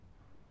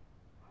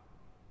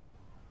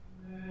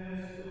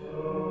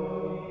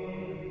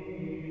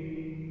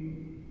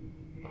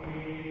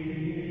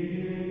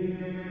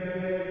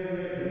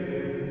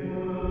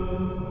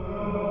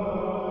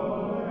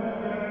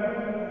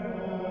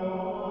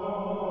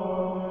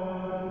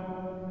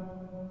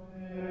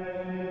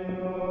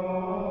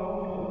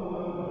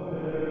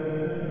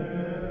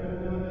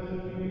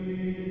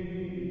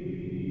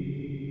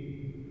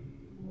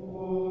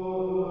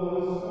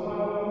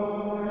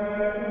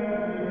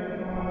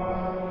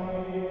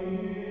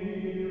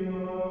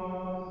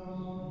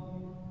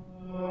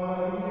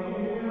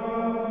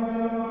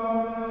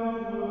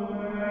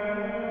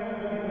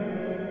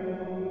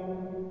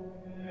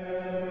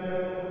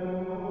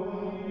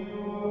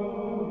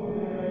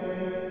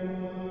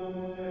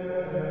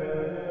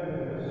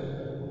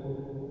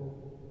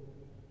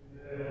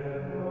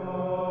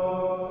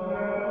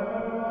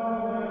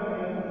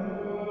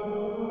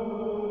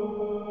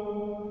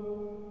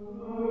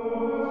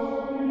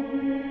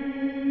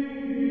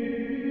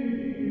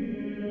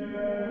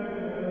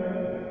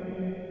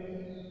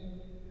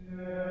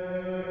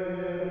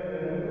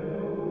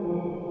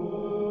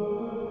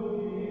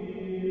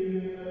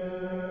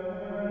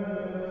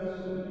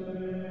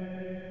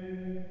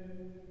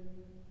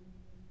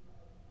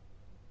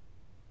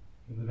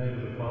In the name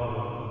of the Father,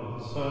 and of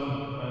the Son,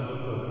 and of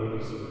the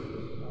Holy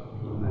Spirit.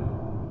 Amen.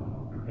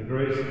 The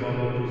grace of our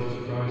Lord Jesus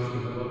Christ,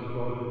 and the love of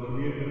God, and the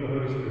communion of the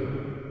Holy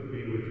Spirit be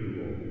with you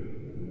all.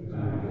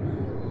 Amen.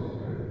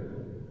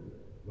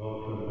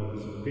 Welcome,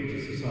 members of Peter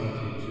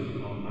Society, to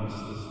our Mass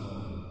this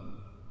morning.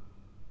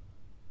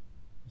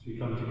 As we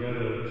come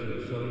together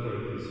to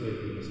celebrate these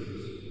sacred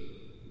mysteries,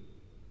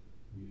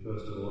 we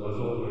first of all, as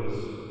always,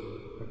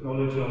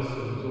 acknowledge our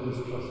sins,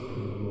 always trusting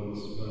in the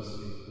Lord's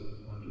mercy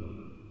and love.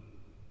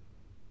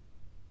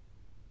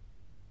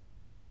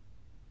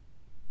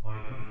 I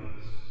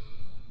confess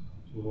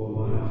to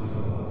Almighty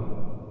God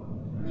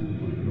and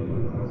to you, my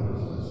brothers and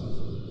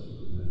sisters,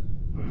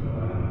 that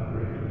I have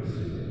greatly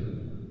sinned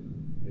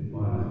in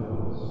my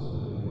thoughts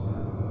and in my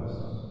words,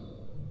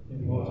 in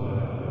what I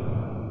have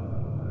done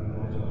and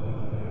what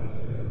I have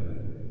failed to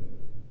do,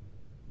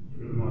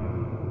 through my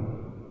fault,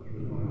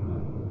 through my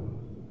word,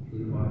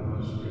 through my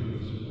most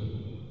grievous fault.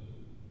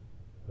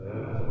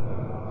 Therefore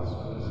I ask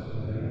blessed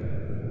Mary,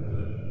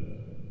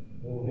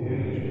 all the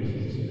angels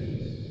and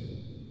saints,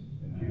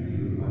 and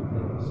you, my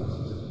brothers and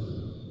sisters,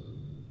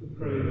 who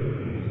pray for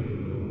me to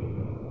the Lord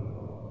God.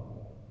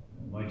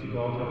 Almighty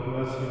God, have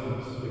mercy on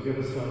us, forgive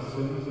us our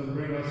sins, and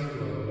bring us to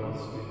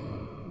everlasting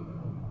life.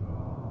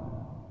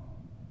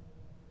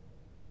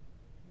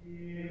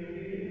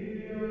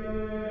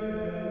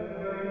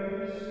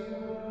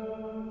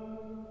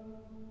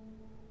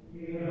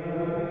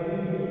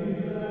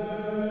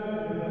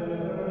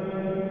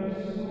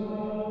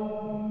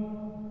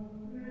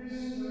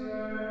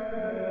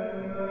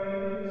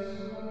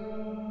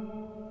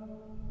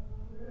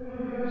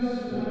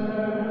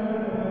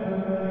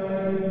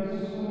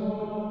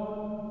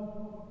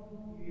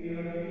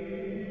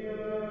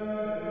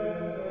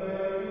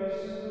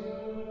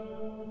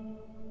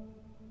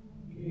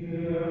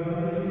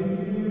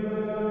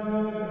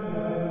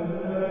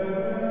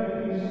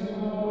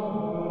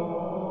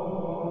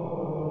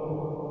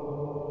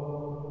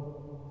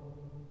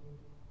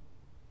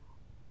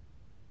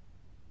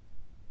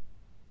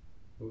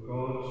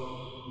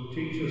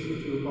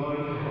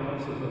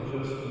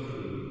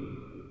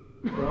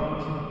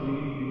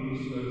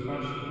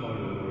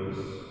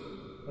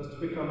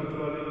 Become a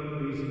dwelling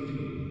pleasing to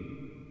you.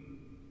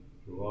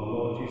 Through our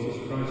Lord Jesus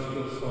Christ,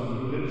 your Son,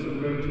 who lives and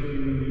reigns with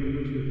you in the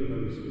unity of the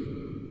Holy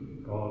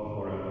Spirit, God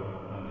forever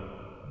and ever.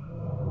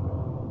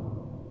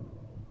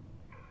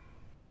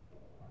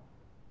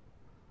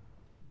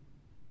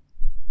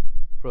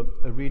 From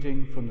a reading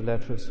from the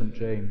letter of St.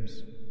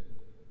 James.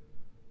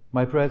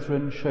 My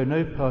brethren, show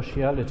no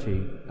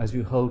partiality as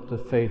you hold the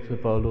faith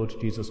of our Lord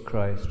Jesus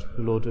Christ,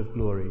 the Lord of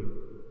glory.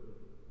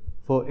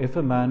 For if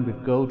a man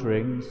with gold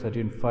rings and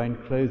in fine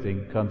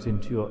clothing comes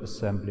into your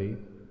assembly,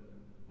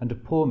 and a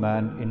poor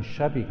man in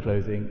shabby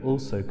clothing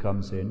also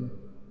comes in,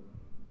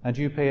 and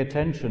you pay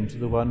attention to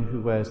the one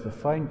who wears the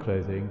fine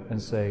clothing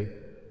and say,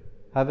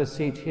 "Have a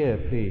seat here,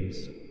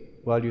 please,"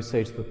 while you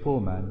say to the poor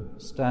man,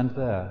 "Stand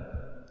there,"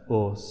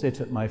 or "Sit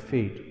at my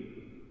feet,"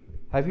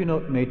 have you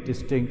not made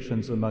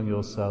distinctions among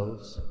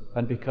yourselves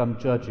and become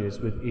judges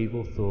with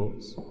evil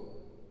thoughts?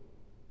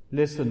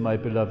 Listen, my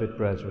beloved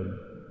brethren.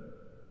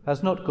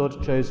 Has not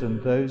God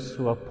chosen those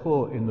who are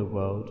poor in the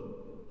world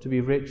to be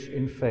rich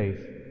in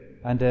faith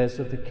and heirs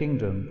of the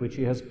kingdom which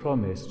he has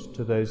promised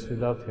to those who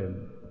love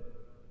him?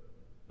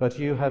 But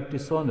you have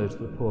dishonored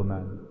the poor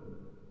man.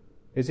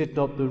 Is it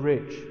not the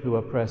rich who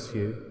oppress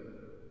you?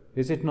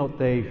 Is it not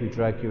they who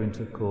drag you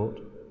into court?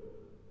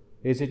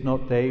 Is it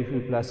not they who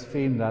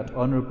blaspheme that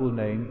honorable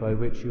name by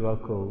which you are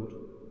called?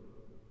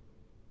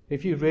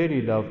 If you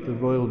really love the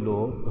royal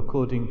law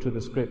according to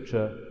the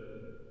Scripture,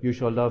 "You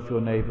shall love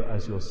your neighbour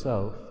as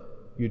yourself,"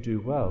 you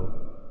do well.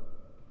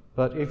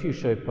 But if you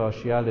show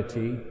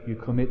partiality, you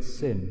commit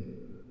sin,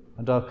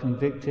 and are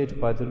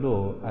convicted by the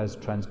law as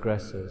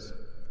transgressors.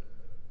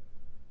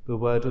 The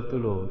word of the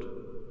Lord.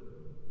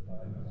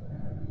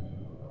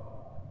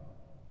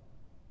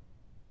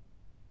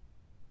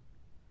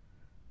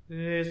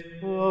 This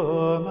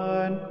poor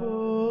man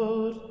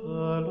called,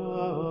 the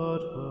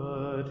Lord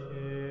heard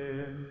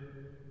him.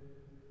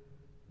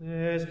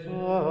 This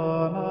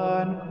poor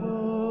man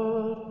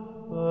called,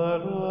 the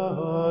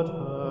Lord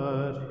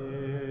heard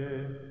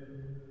him.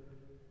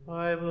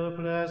 I will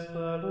bless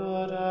the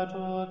Lord at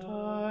all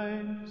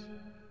times,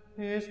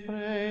 his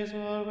praise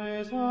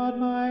always on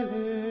my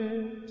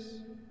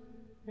lips.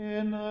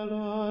 In the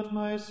Lord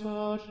my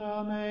soul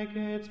shall make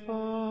its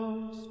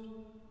boast,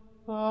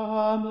 the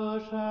humble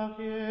shall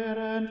hear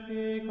and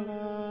be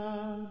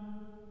glad.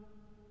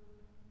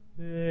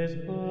 This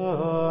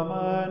poor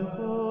man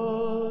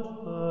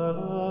called, the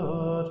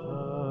Lord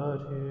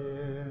heard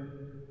him.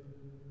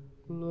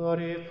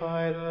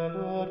 Glorify the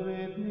Lord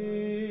with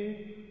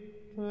me,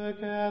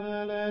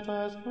 together let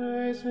us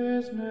praise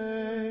his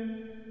name.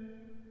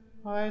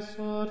 I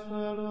sought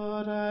the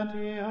Lord and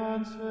he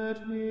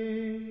answered me.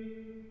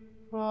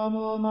 From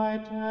all my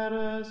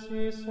terrors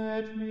he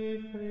set me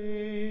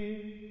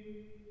free.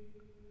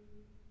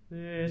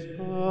 This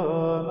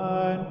poor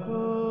man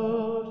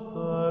called,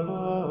 the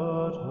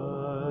Lord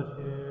heard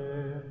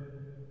him.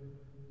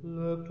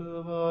 Look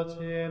toward towards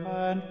him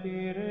and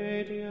be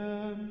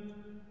radiant.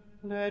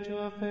 Let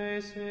your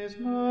faces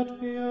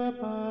not be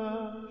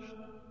abashed.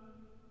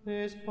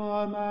 This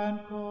poor man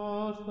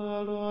called,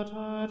 the Lord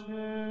heard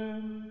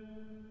him,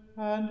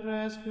 and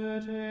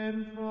rescued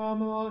him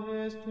from all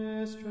his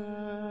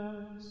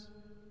distress.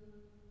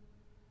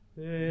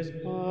 This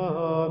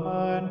poor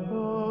man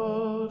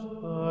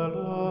called, the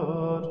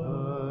Lord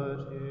heard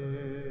him.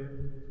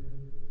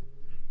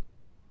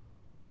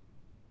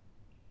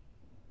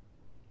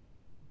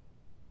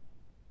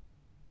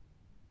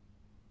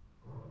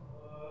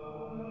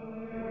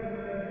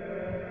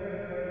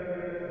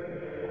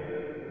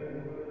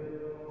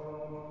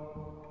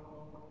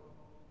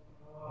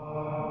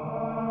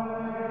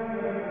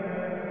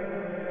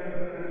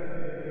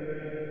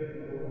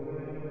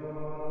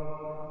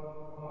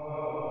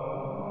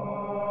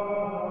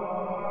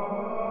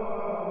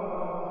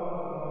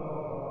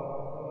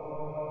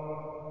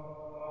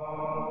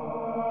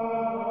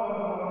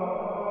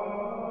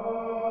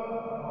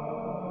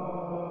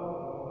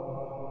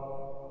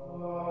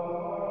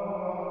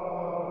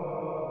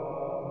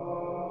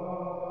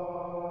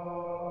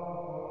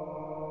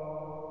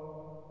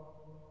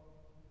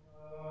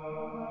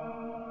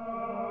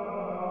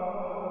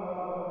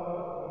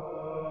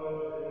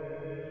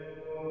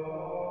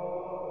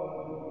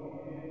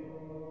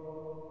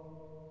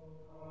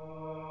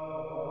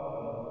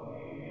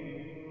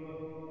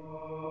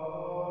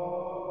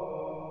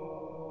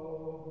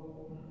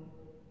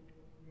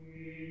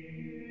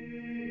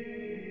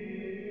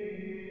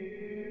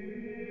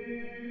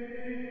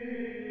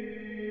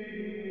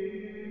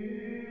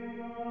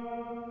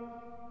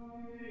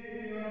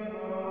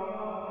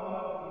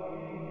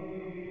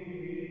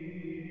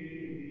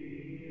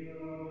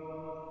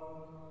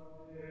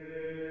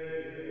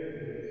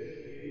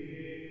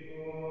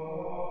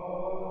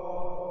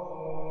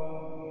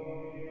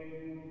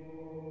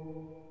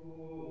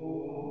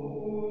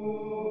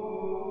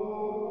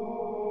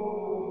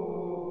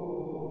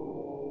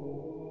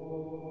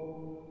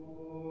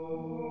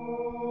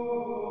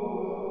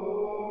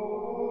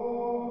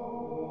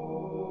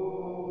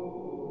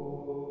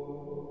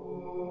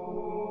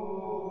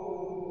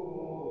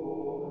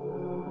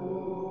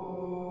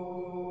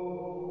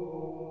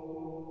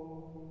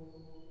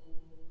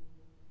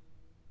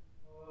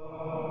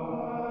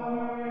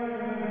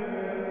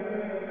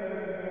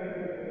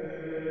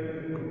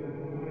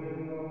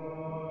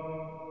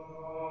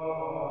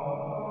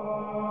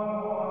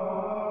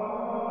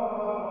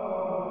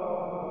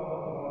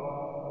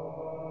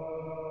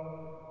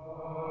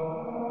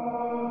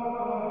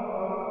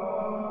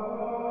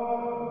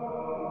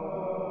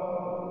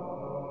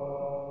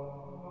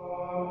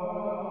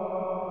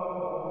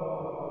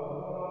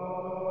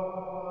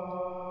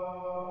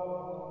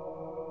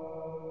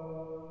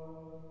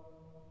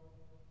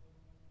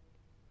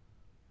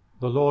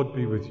 The Lord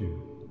be with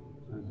you.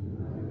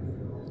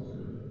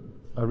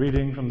 A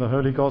reading from the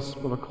Holy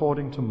Gospel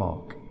according to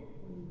Mark.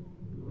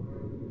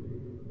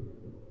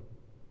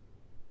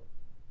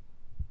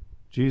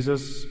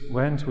 Jesus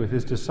went with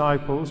his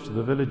disciples to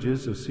the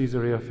villages of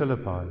Caesarea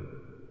Philippi,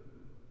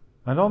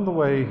 and on the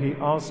way he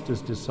asked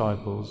his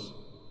disciples,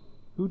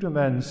 "Who do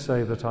men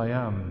say that I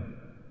am?"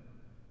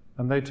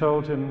 And they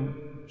told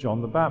him,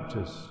 "John the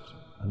Baptist,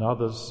 and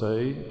others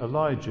say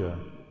Elijah,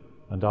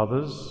 and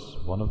others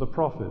one of the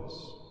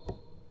prophets."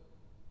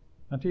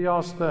 And he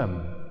asked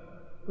them,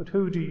 "But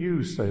who do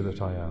you say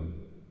that I am?"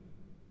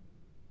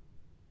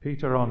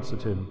 Peter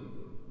answered him,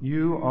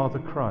 "You are the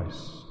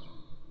Christ."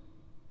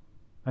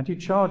 And he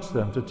charged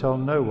them to tell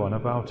no one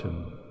about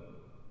him.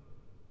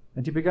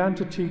 And he began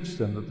to teach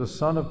them that the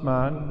Son of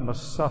Man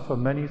must suffer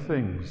many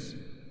things,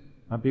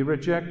 and be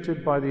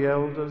rejected by the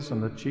elders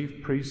and the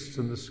chief priests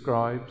and the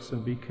scribes,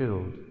 and be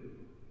killed,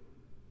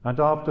 and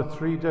after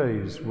 3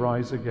 days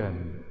rise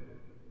again.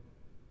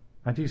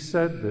 And he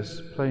said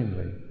this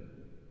plainly.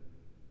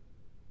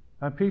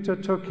 And Peter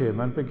took him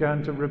and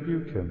began to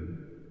rebuke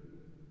him.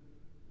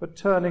 But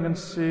turning and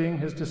seeing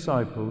his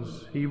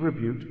disciples, he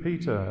rebuked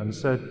Peter and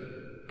said,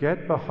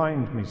 "Get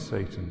behind me,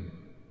 Satan,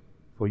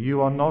 for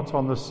you are not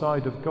on the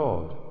side of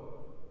God,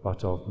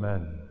 but of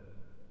men."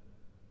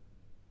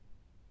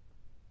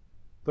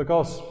 The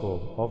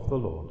Gospel of the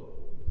Lord.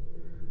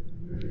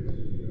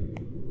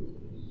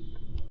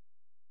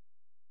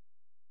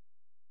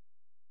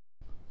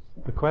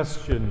 The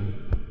question,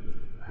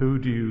 "Who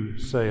do you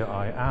say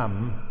I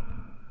am?"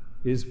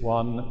 is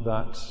one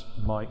that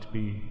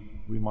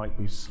we might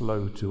be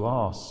slow to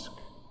ask.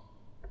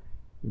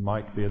 We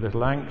might be a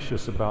little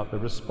anxious about the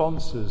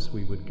responses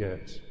we would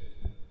get,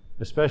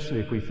 especially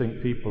if we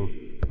think people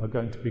are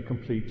going to be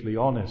completely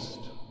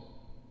honest.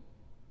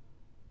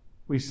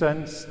 We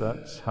sense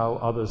that how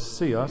others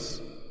see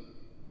us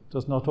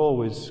does not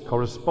always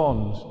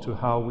correspond to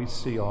how we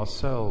see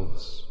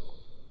ourselves.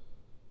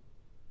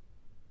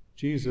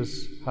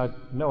 Jesus had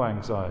no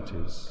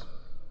anxieties.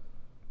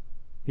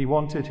 He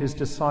wanted his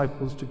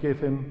disciples to give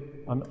him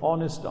an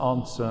honest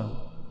answer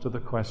to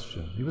the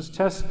question. He was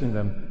testing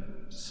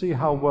them to see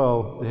how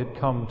well they had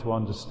come to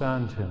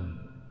understand him.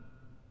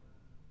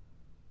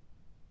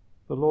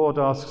 The Lord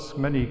asks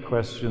many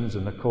questions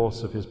in the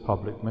course of his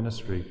public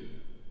ministry,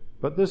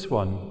 but this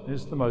one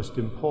is the most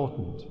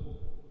important.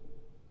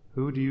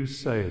 Who do you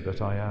say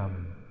that I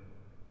am?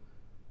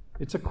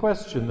 It's a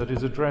question that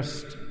is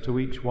addressed to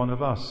each one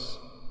of us,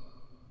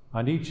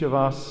 and each of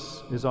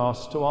us is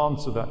asked to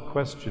answer that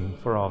question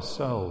for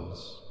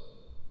ourselves.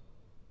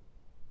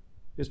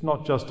 It's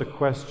not just a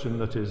question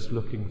that is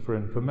looking for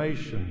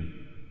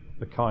information,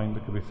 the kind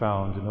that can be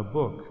found in a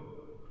book.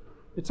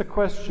 It's a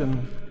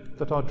question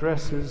that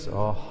addresses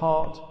our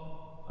heart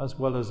as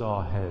well as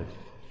our head.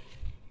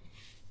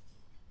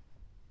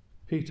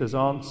 Peter's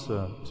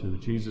answer to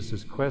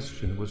Jesus'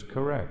 question was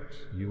correct.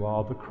 You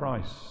are the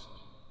Christ.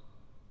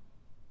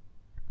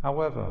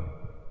 However,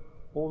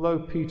 although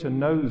Peter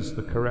knows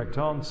the correct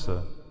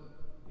answer,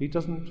 he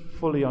doesn't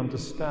fully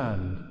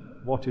understand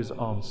what his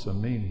answer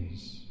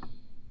means.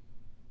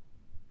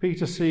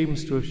 Peter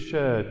seems to have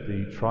shared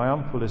the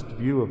triumphalist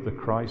view of the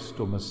Christ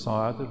or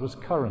Messiah that was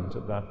current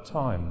at that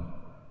time,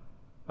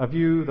 a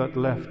view that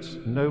left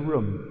no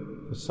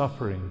room for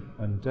suffering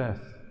and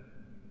death.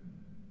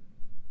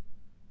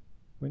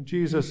 When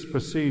Jesus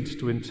proceeds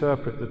to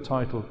interpret the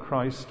title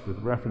Christ with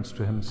reference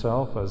to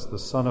himself as the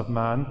Son of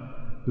Man,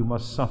 who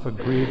must suffer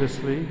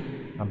grievously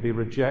and be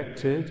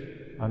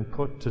rejected and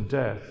put to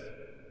death,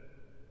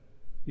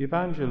 the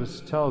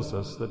evangelist tells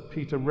us that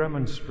Peter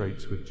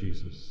remonstrates with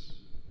Jesus.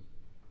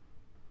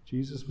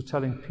 Jesus was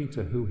telling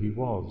Peter who he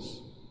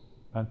was,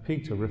 and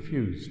Peter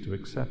refused to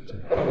accept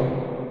it.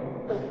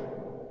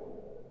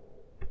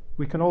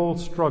 We can all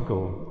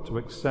struggle to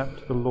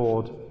accept the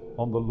Lord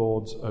on the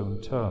Lord's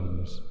own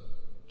terms,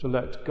 to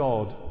let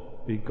God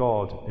be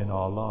God in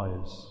our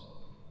lives.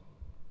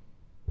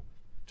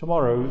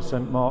 Tomorrow,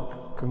 St.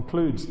 Mark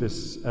concludes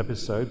this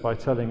episode by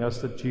telling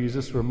us that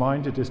Jesus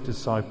reminded his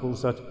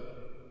disciples that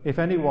if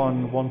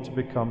anyone want to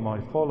become my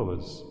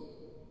followers,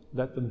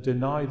 let them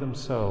deny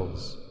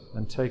themselves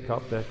and take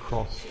up their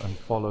cross and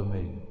follow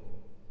me.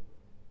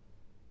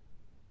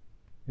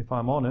 If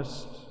I'm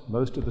honest,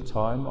 most of the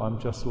time I'm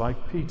just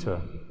like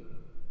Peter.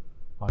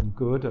 I'm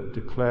good at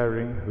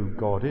declaring who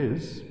God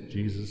is,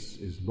 Jesus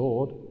is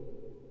Lord,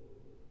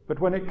 but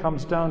when it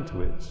comes down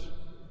to it,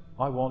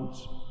 I want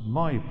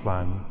my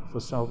plan for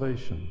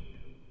salvation,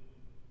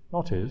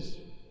 not his.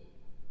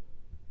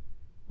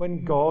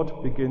 When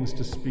God begins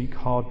to speak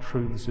hard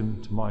truths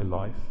into my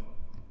life,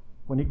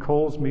 when he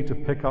calls me to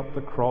pick up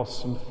the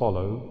cross and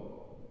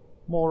follow,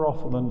 more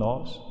often than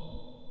not,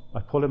 I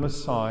pull him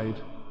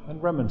aside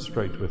and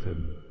remonstrate with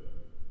him.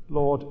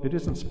 Lord, it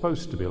isn't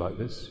supposed to be like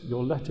this.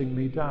 You're letting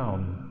me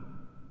down.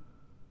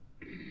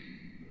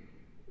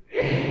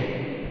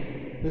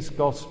 This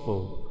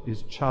gospel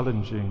is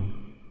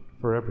challenging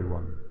for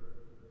everyone.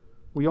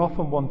 We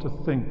often want to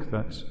think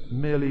that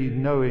merely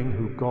knowing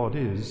who God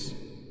is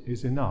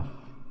enough,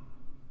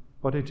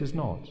 but it is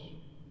not.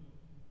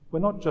 We're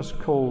not just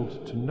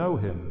called to know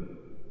him,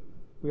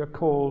 we are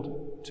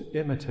called to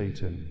imitate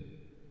him.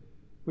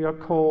 We are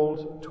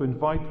called to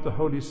invite the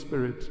Holy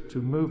Spirit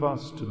to move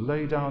us to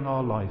lay down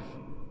our life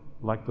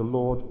like the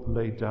Lord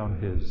laid down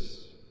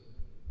his.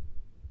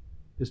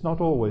 It's not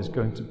always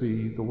going to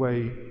be the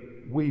way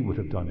we would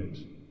have done it,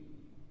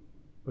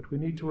 but we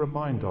need to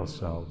remind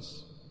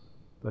ourselves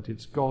that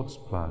it's God's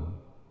plan,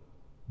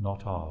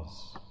 not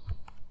ours.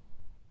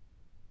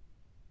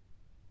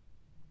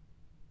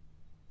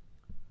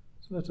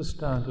 So let us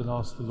stand and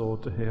ask the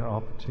Lord to hear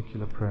our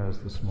particular prayers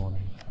this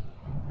morning.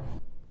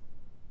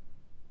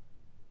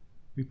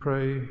 We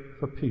pray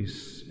for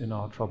peace in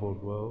our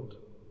troubled world.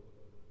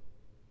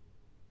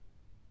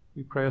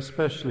 We pray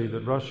especially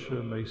that Russia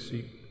may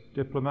seek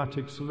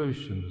diplomatic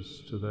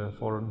solutions to their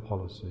foreign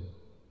policy.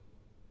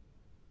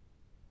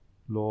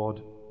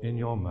 Lord, in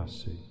your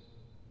mercy.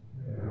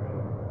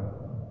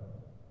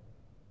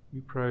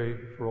 We pray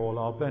for all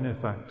our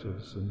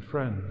benefactors and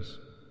friends,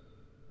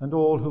 and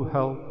all who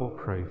help or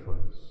pray for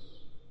us.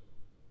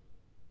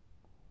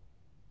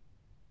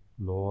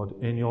 Lord,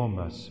 in your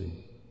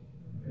mercy.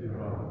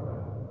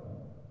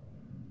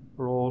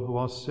 For all who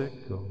are sick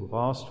or who have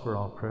asked for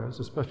our prayers,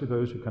 especially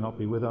those who cannot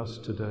be with us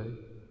today,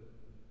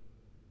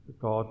 that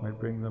God may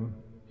bring them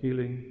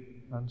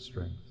healing and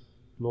strength.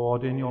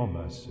 Lord, in your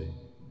mercy.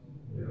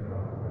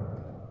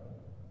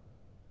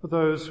 For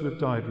those who have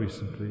died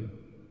recently,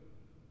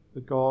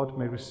 that God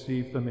may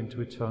receive them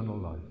into eternal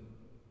life.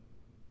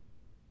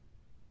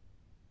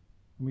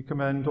 And we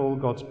commend all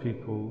God's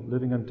people,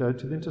 living and dead,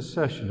 to the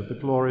intercession of the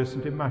glorious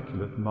and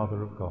immaculate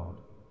Mother of God.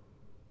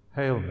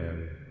 Hail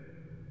Mary,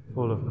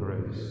 full of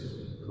grace,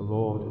 the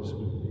Lord is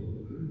with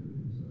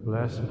thee.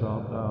 Blessed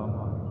art thou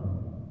among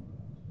women,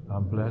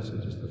 and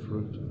blessed is the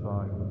fruit of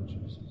thy womb,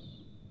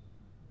 Jesus.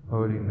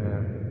 Holy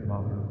Mary,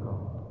 Mother of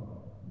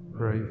God,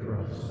 pray for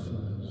us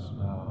sinners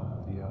now and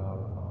at the hour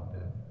of our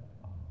death.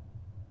 Amen.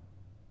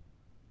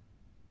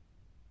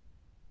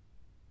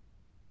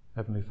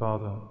 Heavenly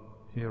Father,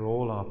 hear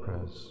all our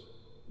prayers,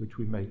 which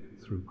we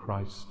make through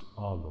Christ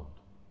our Lord.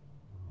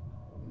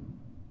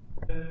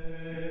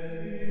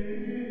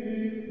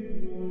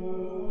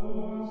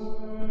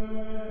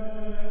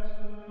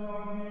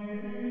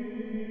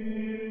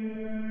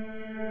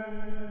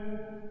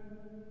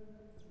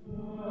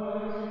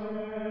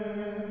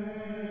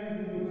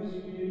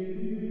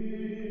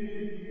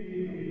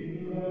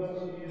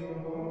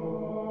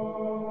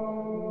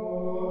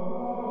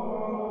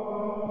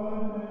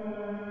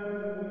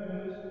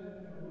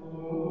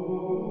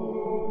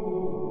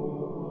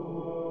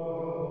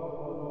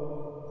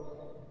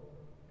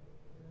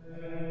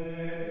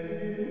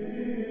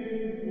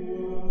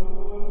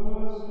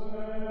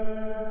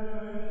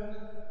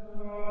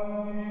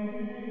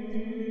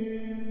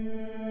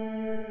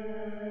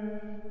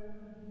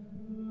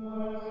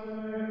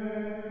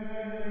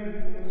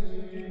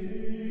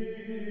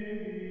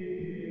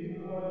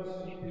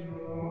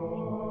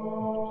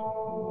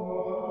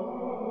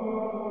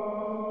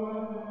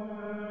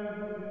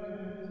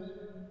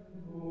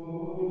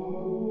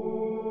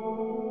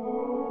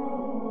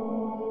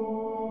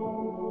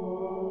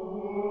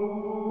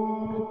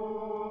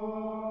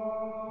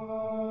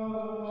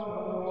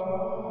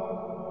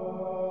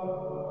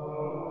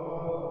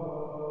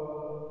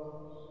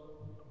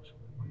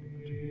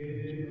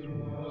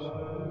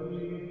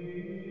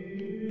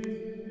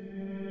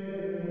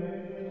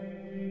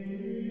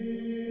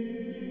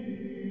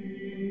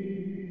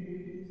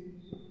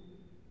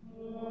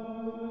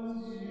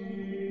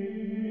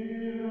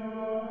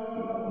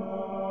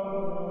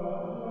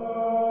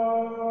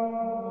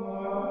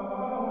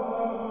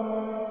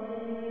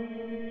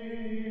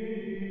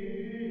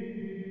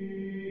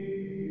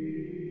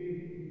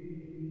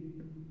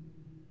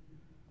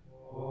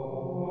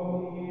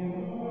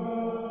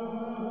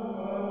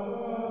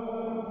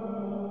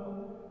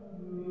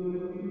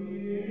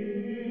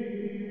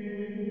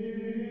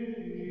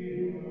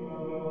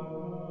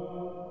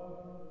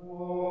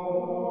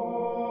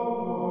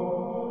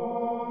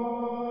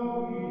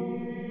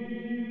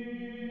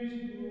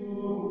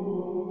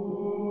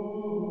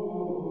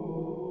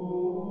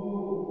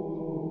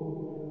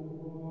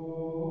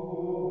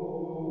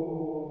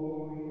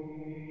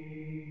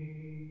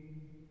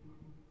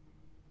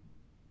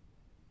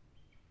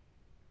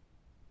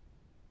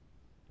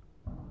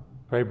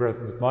 Pray,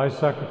 brethren, that my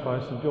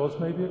sacrifice and yours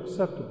may be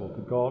acceptable to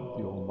God,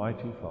 the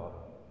Almighty Father.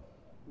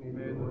 May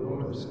the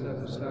Lord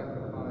accept the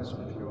sacrifice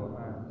at your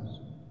hands,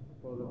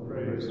 for the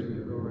praise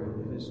and glory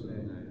of his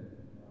name,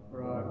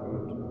 for our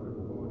good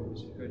and for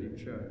his holy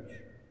church.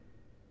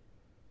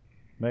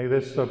 May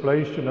this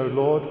oblation, O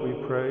Lord, we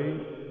pray,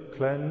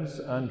 cleanse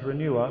and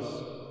renew us,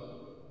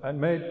 and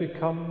may it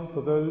become,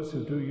 for those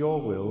who do your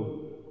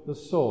will, the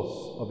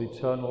source of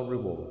eternal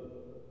reward.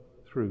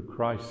 Through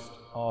Christ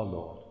our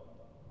Lord.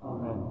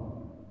 Amen.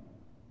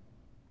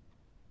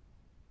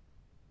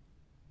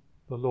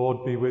 The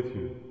Lord be with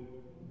you.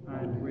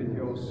 And with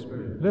your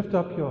spirit. Lift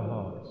up your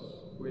hearts.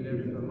 We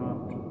lift them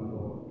up to the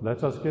Lord.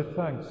 Let us give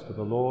thanks to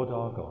the Lord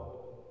our God.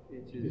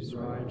 It is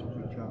right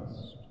and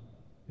just.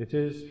 It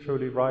is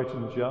truly right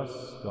and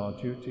just, our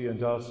duty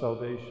and our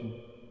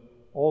salvation,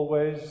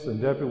 always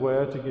and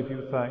everywhere to give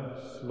you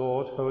thanks,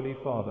 Lord, Holy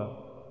Father,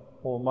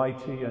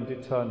 Almighty and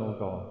eternal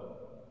God.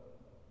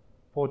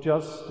 For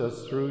just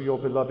as through your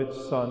beloved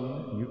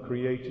Son you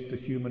created the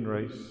human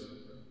race,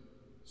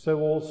 so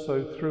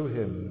also through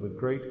him with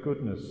great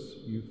goodness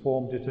you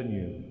formed it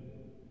anew.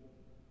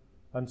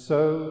 And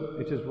so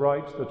it is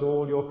right that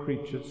all your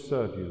creatures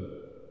serve you,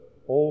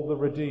 all the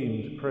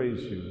redeemed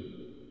praise you,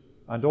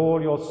 and all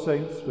your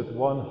saints with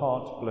one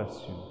heart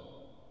bless you.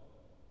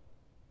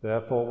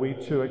 Therefore we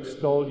too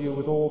extol you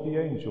with all the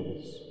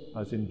angels,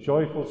 as in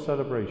joyful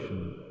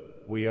celebration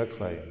we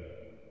acclaim.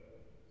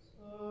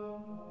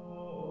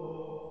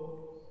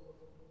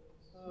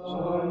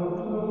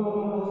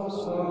 Sanctus,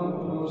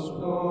 Sanctus,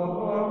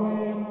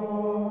 Dominus,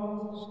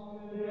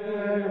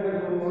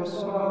 Deus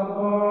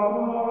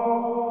Sabaoth,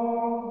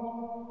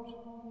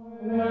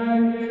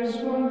 Regis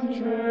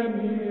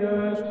celi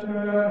et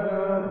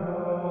terra,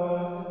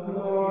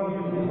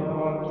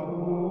 gloria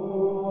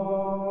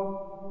tua,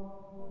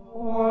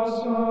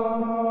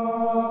 Hosanna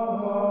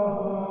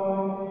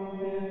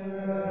in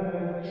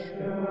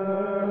excelsis,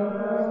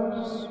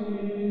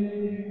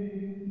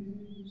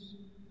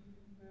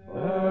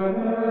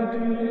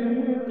 benedictus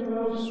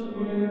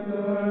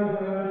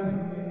vivenit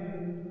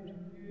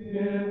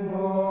in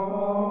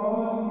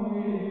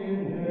nomine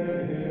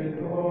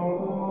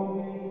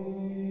Domini,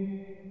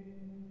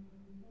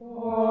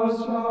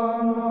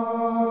 Hosanna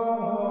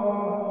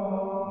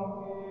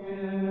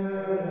in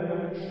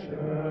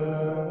excelsis.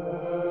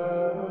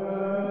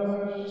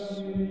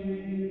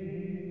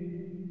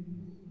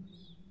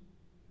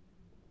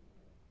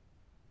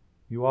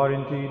 You are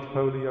indeed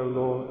holy, O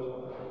Lord,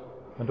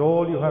 and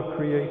all you have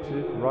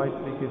created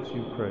rightly gives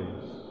you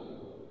praise.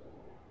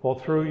 For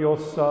through your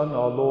Son,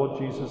 our Lord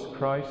Jesus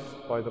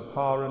Christ, by the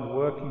power and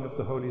working of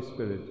the Holy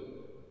Spirit,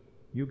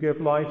 you give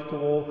life to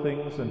all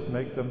things and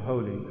make them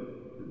holy,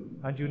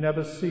 and you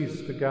never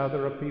cease to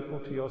gather a people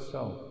to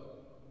yourself,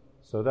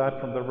 so that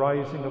from the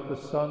rising of the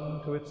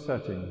sun to its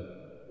setting,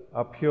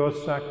 a pure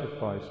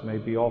sacrifice may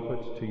be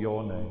offered to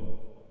your name.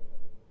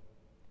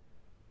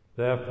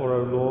 Therefore,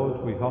 O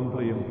Lord, we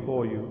humbly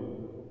implore you,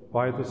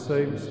 by the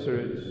same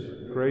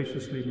Spirit,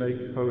 graciously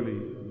make holy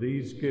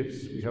these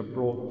gifts we have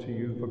brought to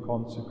you for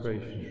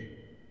consecration,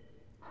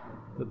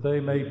 that they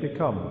may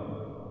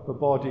become the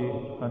body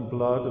and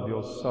blood of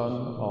your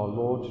Son, our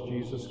Lord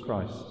Jesus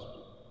Christ,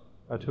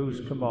 at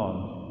whose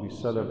command we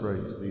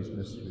celebrate these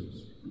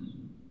mysteries.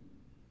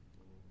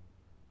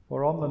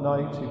 For on the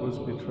night he was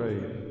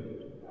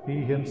betrayed,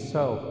 he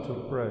himself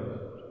took bread,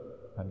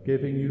 and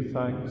giving you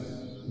thanks,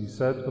 he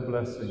said the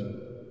blessing,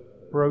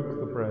 broke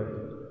the bread,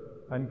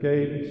 and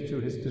gave it to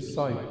his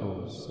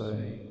disciples,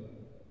 saying,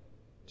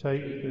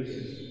 "Take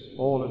this,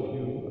 all of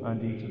you,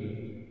 and eat of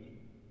it,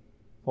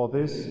 for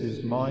this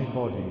is my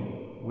body,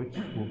 which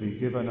will be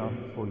given up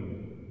for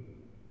you."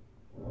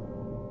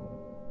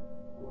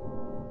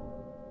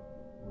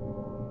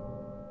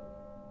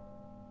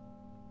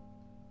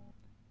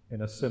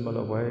 In a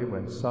similar way,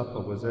 when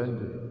supper was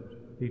ended,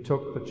 he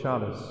took the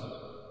chalice,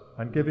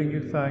 and giving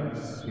you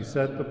thanks, he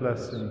said the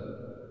blessing,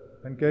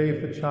 and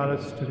gave the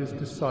chalice to his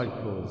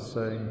disciples,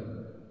 saying,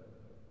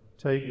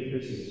 "Take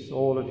this,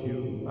 all of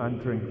you,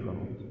 and drink from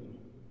it,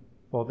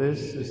 for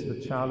this is the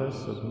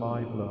chalice of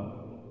my blood,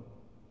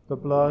 the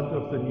blood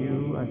of the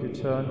new and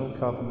eternal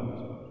covenant,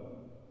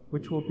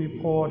 which will be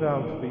poured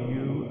out for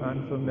you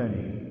and for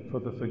many for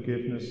the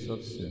forgiveness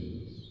of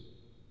sins.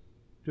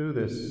 Do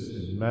this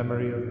in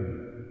memory of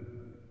me."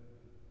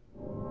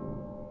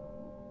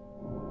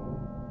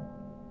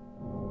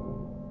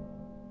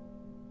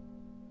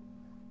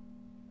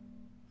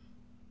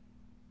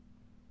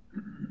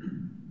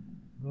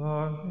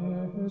 The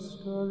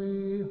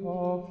mystery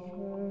of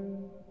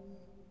faith.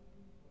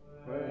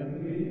 When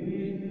we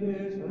eat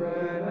this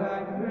bread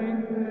and drink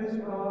this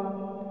cup,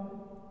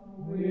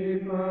 we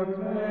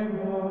proclaim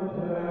your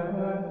death,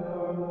 O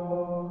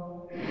Lord,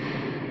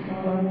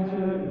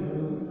 until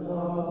you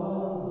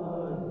come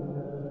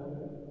again.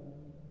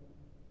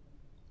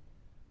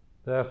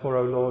 Therefore,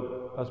 O Lord,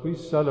 as we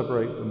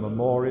celebrate the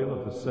memorial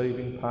of the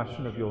saving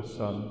passion of your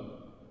Son,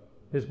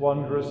 his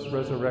wondrous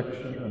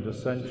resurrection and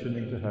ascension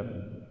into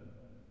heaven,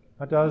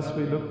 and as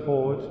we look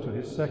forward to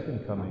his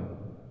second coming,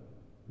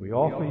 we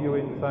offer you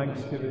in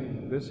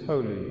thanksgiving this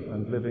holy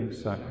and living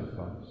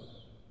sacrifice.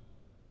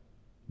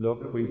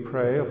 Look, we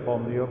pray,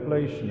 upon the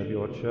oblation of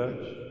your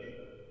church,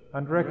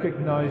 and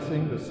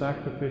recognizing the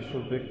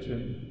sacrificial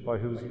victim by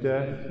whose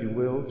death you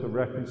will to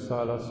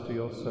reconcile us to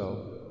yourself,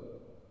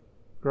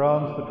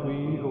 grant that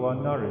we who are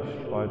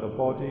nourished by the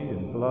body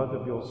and blood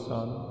of your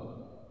Son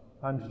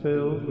and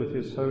filled with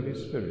his Holy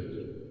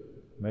Spirit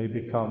may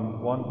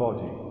become one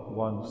body,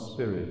 one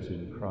spirit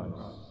in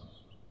Christ.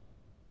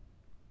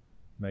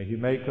 May he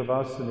make of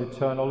us an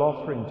eternal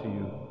offering to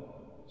you,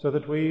 so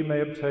that we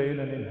may obtain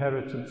an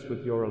inheritance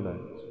with your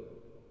elect,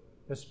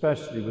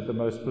 especially with the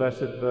most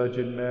blessed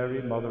Virgin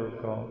Mary, Mother of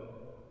God,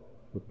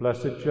 with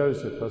blessed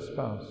Joseph, her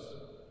spouse,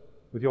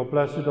 with your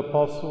blessed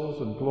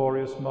apostles and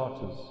glorious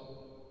martyrs,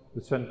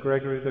 with St.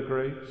 Gregory the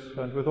Great,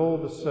 and with all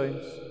the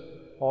saints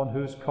on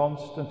whose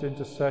constant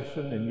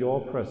intercession in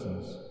your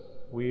presence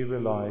we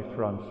rely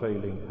for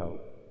unfailing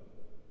help.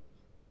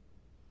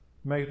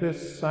 May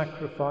this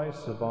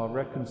sacrifice of our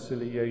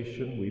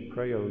reconciliation, we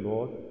pray, O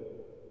Lord,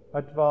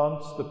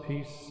 advance the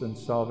peace and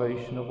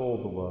salvation of all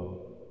the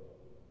world.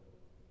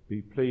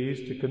 Be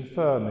pleased to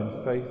confirm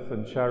in faith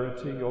and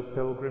charity your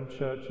pilgrim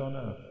church on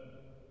earth,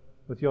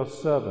 with your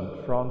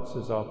servant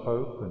Francis our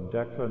Pope and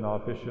Declan our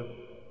Bishop,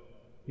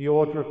 the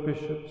order of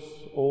bishops,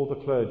 all the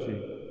clergy,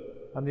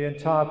 and the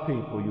entire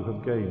people you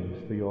have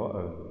gained for your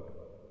own.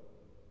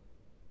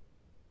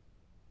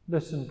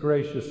 Listen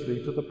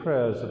graciously to the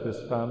prayers of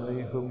this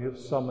family whom you have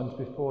summoned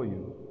before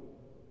you.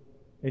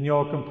 In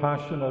your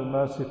compassion, O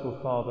merciful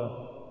Father,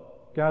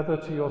 gather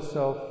to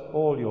yourself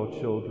all your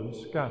children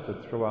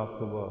scattered throughout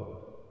the world.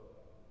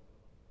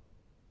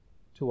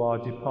 To our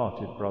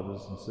departed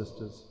brothers and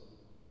sisters,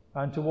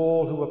 and to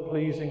all who are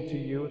pleasing to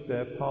you at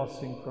their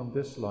passing from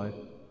this life,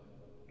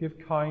 give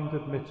kind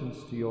admittance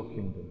to your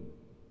kingdom.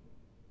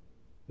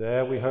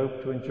 There we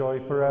hope to enjoy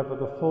forever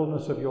the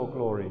fullness of your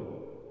glory,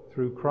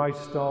 through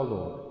Christ our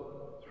Lord,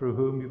 through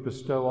whom you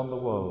bestow on the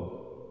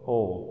world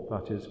all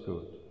that is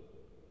good.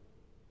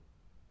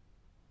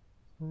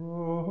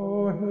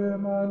 Through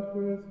him and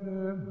with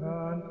him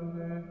and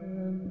in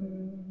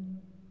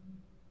him,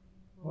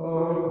 O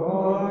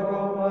God,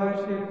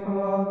 Almighty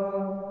Father,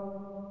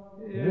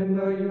 in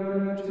the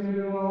unity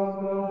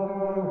of the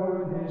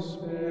Holy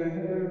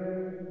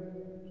Spirit,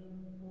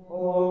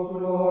 all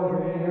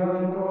glory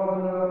and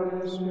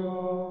honor is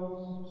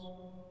yours,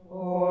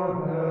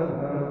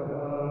 forever and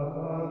ever.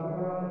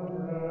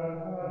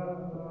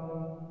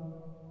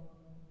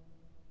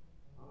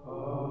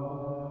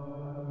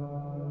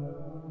 Amen.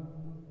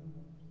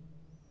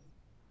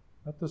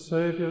 At the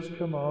Saviour's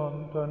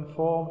command, and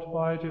formed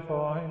by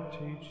divine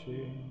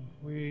teaching,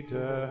 we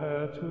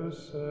dare to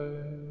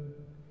say,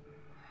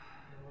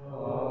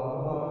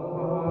 Our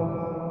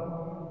Father,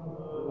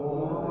 who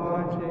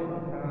art in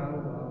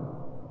heaven,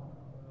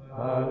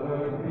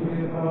 hallowed be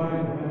thy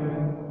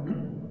name.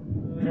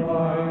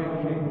 Thy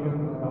kingdom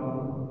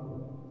come,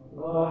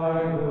 thy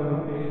will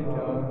be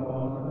done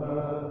on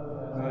earth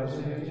as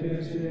it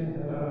is in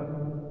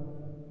heaven.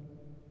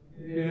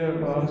 Give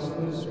us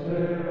this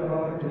day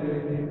our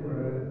daily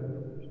bread,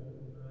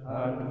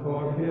 and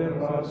forgive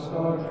us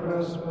our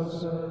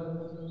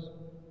trespasses,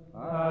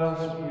 as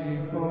we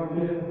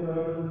forgive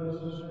those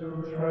who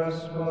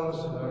trespass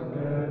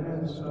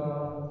against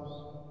us.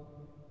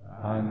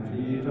 And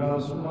lead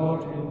us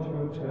not into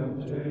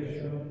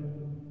temptation,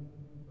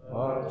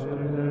 but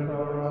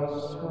deliver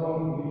us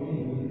from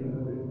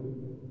evil.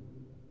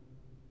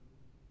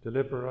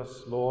 Deliver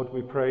us, Lord,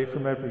 we pray,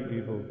 from every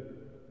evil.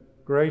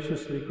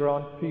 Graciously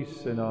grant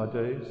peace in our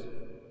days,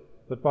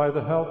 that by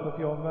the help of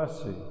your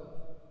mercy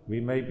we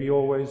may be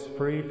always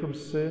free from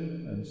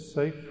sin and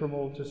safe from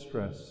all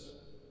distress,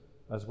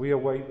 as we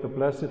await the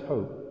blessed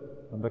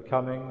hope and the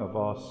coming of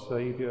our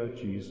Saviour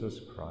Jesus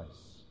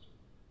Christ.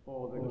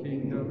 For the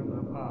kingdom,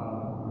 the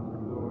power, and the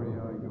glory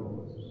are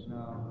yours,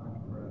 now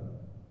and forever.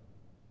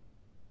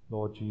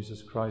 Lord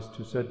Jesus Christ,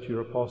 who said to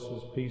your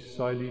apostles, "Peace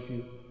I leave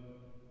you,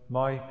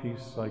 my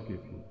peace I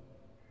give you,"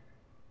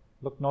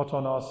 look not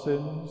on our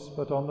sins,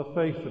 but on the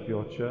faith of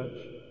your church,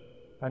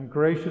 and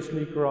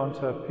graciously grant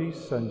her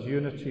peace and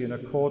unity in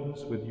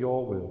accordance with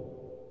your will,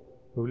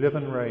 who live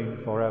and reign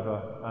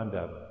forever and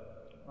ever.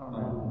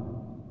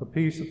 Amen. The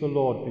peace of the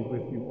Lord be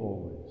with you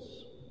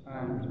always.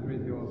 And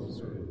with your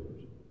spirit.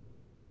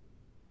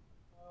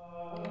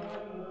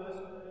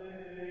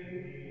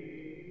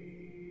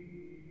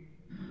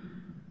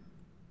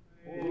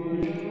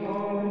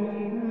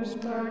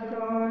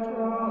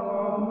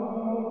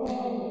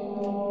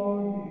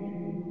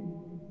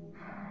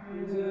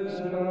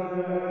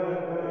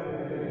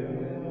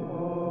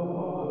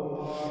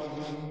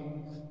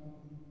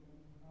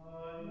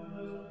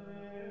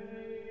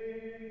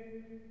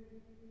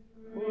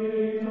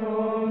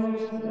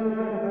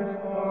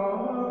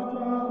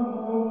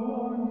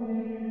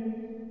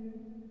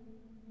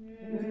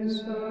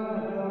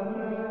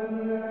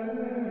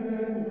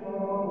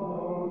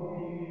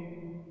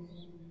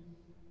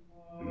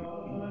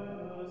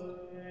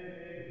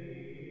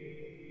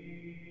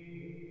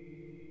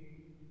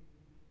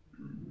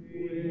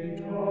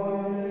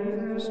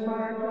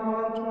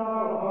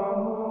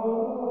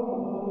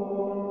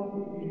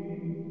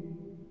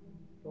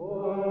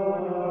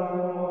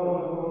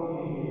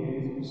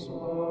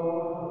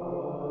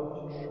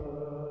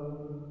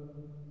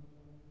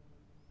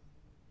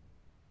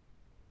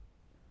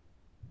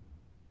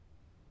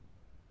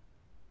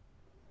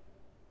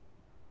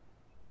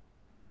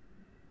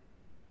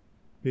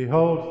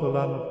 Behold the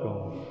Lamb of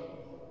God.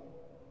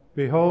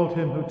 Behold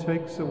him who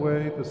takes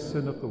away the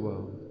sin of the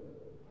world.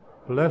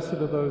 Blessed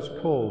are those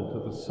called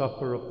to the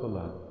supper of the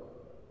Lamb.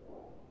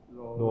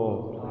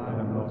 Lord, I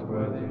am not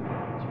worthy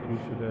that you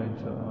should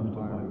enter under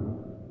my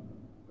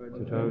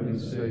roof, but only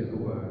say the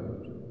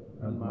word,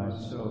 and my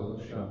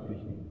soul shall be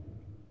healed.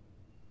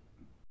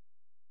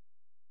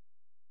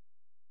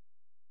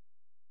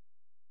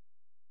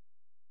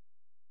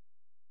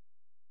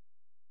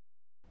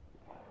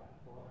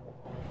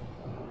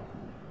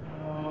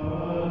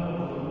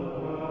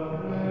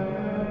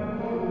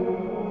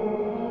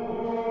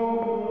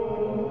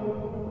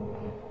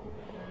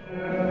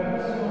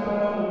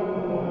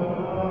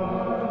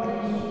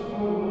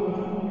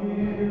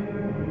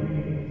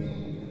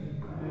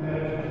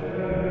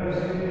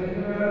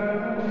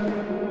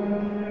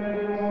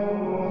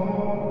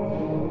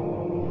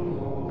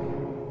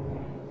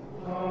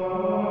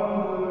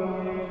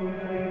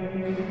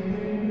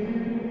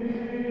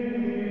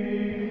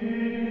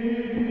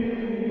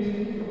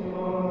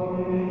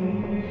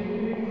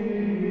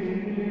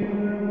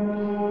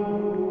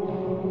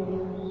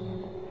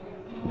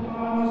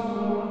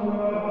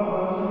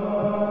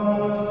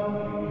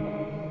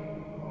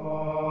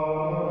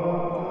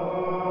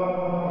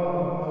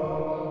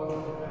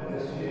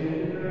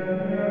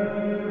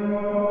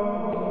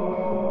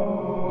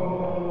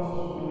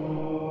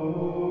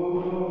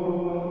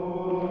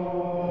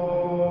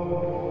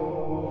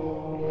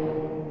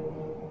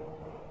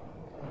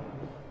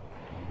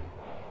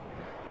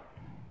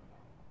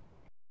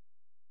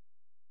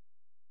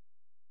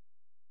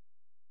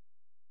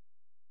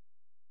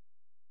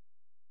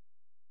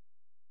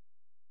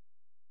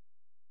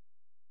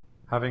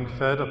 Having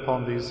fed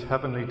upon these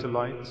heavenly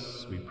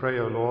delights, we pray,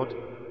 O Lord,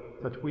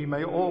 that we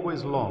may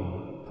always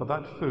long for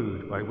that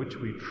food by which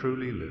we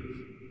truly live,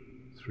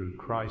 through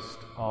Christ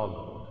our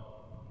Lord.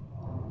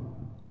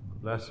 The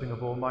blessing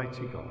of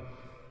Almighty God,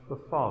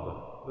 the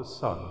Father, the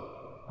Son,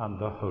 and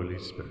the Holy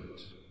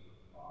Spirit.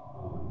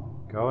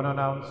 Go and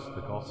announce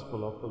the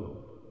gospel of the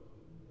Lord.